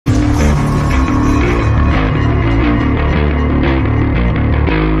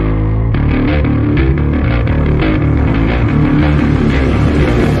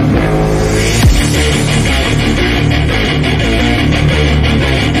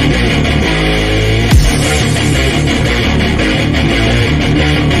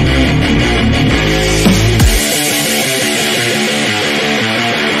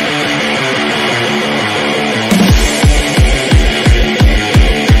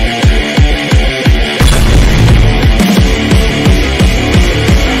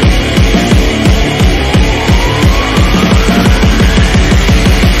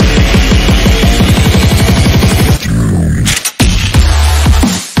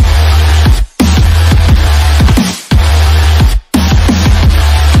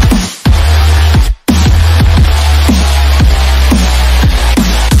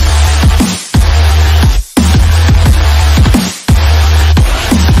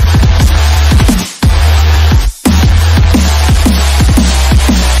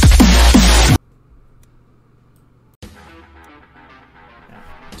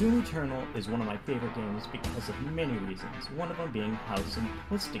Doom Eternal is one of my favorite games because of many reasons, one of them being how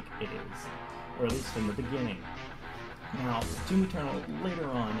simplistic it is, or at least in the beginning. Now, Doom Eternal later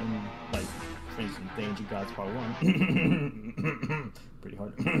on in, like, for instance, The Ancient Gods Part 1, pretty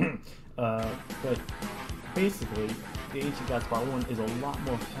hard, but basically, The Ancient Gods Part 1 is a lot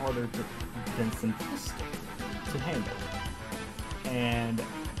more harder than simplistic to handle. And,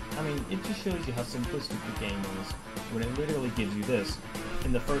 I mean, it just shows you how simplistic the game is when it literally gives you this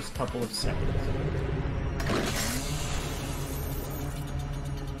in the first couple of seconds.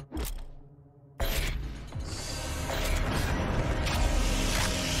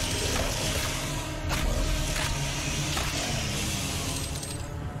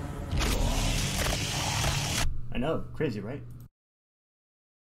 I know, crazy, right?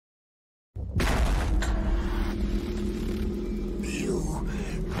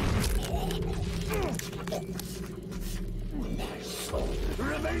 My soul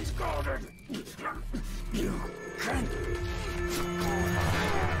remains guarded. You can't.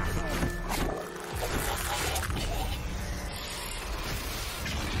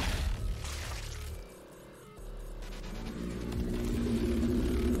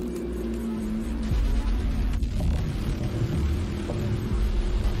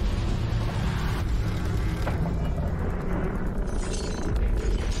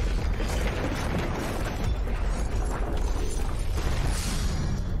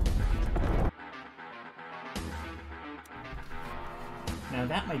 Now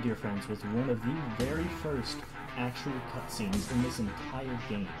that, my dear friends, was one of the very first actual cutscenes in this entire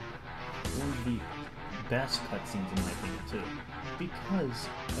game. One of the best cutscenes in my opinion too. Because,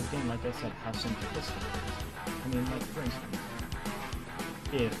 again, like I said, how simplistic it is. I mean, like, for instance,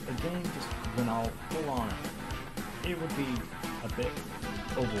 if a game just went all full on, it would be a bit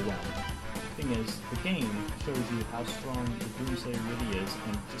overwhelming. The thing is, the game shows you how strong the Doomslayer really is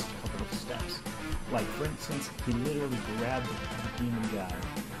in just a couple of steps. Like, for instance, he literally grabbed the demon guy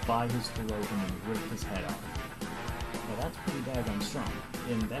by his throat and then ripped his head off. Now that's pretty daggone strong,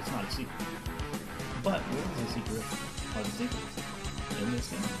 and that's not a secret. But what is a secret are the secrets in this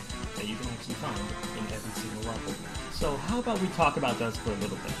game that you can actually find in every single level. So how about we talk about those for a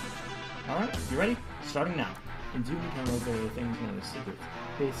little bit? Alright, you ready? Starting now. In Doom Eternal, there are things known as secrets.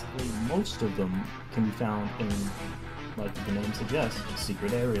 Basically, most of them can be found in, like the name suggests,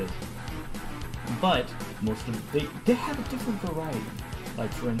 secret areas. But most of them, they have a different variety.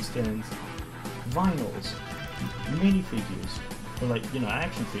 Like, for instance, vinyls, minifigures, or like, you know,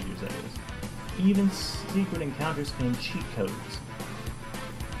 action figures, that is. Even secret encounters and cheat codes.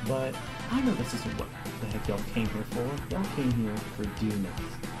 But I know this isn't what the heck y'all came here for. Y'all came here for demons.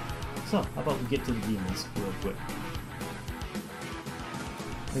 So, how about we get to the demons real quick.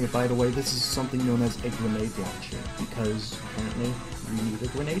 Hey, by the way, this is something known as a grenade launcher, because apparently we need a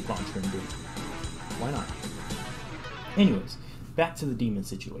grenade launcher in Doom. Why not? Anyways, back to the demon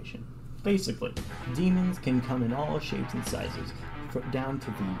situation. Basically, demons can come in all shapes and sizes, down to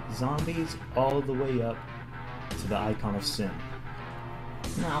the zombies, all the way up to the icon of sin.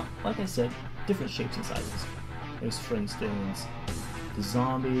 Now, like I said, different shapes and sizes. There's, for instance, the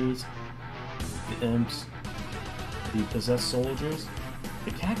zombies, the imps, the possessed soldiers,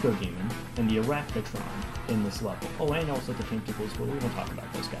 the Cacto Demon, and the Arachnotron in this level. Oh, and also the Tentacles, but we won't talk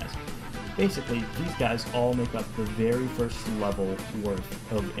about those guys. Basically, these guys all make up the very first level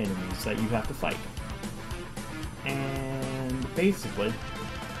worth of enemies that you have to fight. And basically,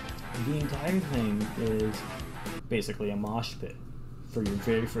 the entire thing is basically a mosh pit for your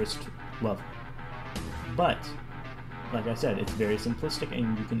very first level. But, like I said, it's very simplistic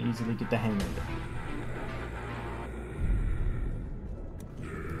and you can easily get the hang of it.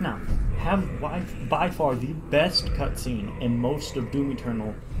 Now, by far the best cutscene in most of Doom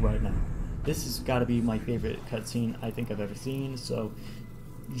Eternal right now. This has got to be my favorite cutscene I think I've ever seen, so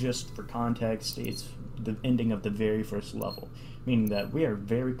just for context, it's the ending of the very first level, meaning that we are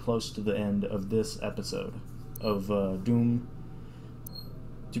very close to the end of this episode of Doom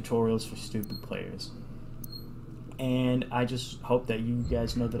Tutorials for Stupid Players. And I just hope that you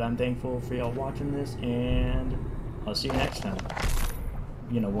guys know that I'm thankful for y'all watching this, and I'll see you next time.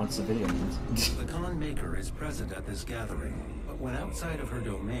 You know, once the video ends. The Con Maker is present at this gathering, but when outside of her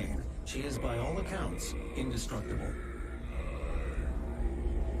domain, she is by all accounts indestructible.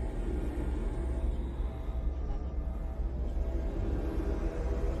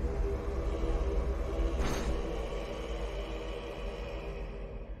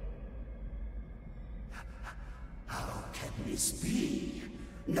 How can this be?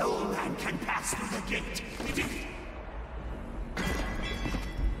 No man can pass through the gate.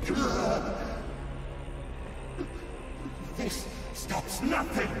 This stops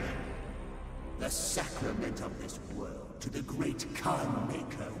nothing. settlement of this world to the great Khan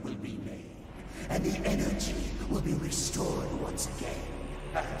Maker will be made, and the energy will be restored once again.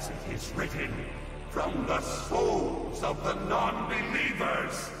 As it is written, from the souls of the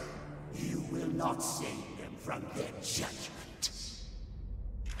non-believers. You will not save them from their judgment.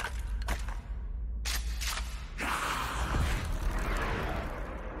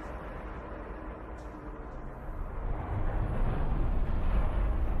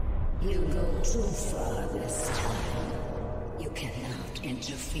 You go too far this time. You cannot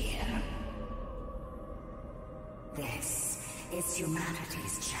interfere. This is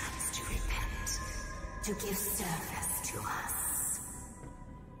humanity's chance to repent, to give service to us.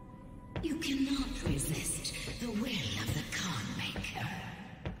 You cannot resist the will of the Khan Maker.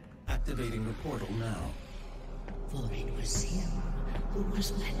 Activating the portal now. For it was you who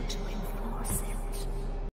was meant to enforce it.